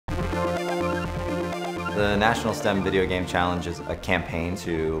The National STEM Video Game Challenge is a campaign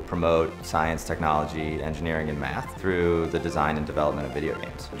to promote science, technology, engineering, and math through the design and development of video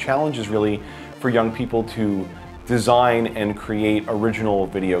games. The challenge is really for young people to design and create original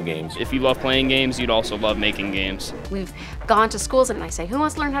video games. If you love playing games, you'd also love making games. We've gone to schools and I say, who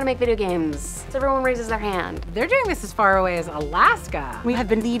wants to learn how to make video games? So everyone raises their hand. They're doing this as far away as Alaska. We have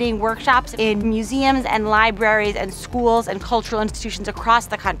been leading workshops in museums and libraries and schools and cultural institutions across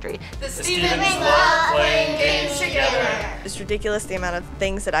the country. The Stevens love playing games together. It's ridiculous the amount of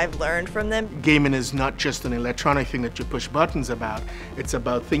things that I've learned from them. Gaming is not just an electronic thing that you push buttons about. It's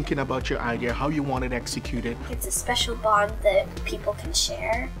about thinking about your idea, how you want it executed. It's a special bond that people can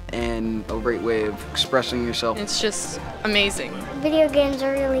share. And a great way of expressing yourself. It's just amazing. Video games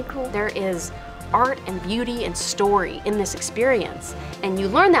are really cool. There is art and beauty and story in this experience. And you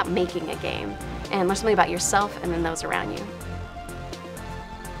learn that making a game and learn something about yourself and then those around you.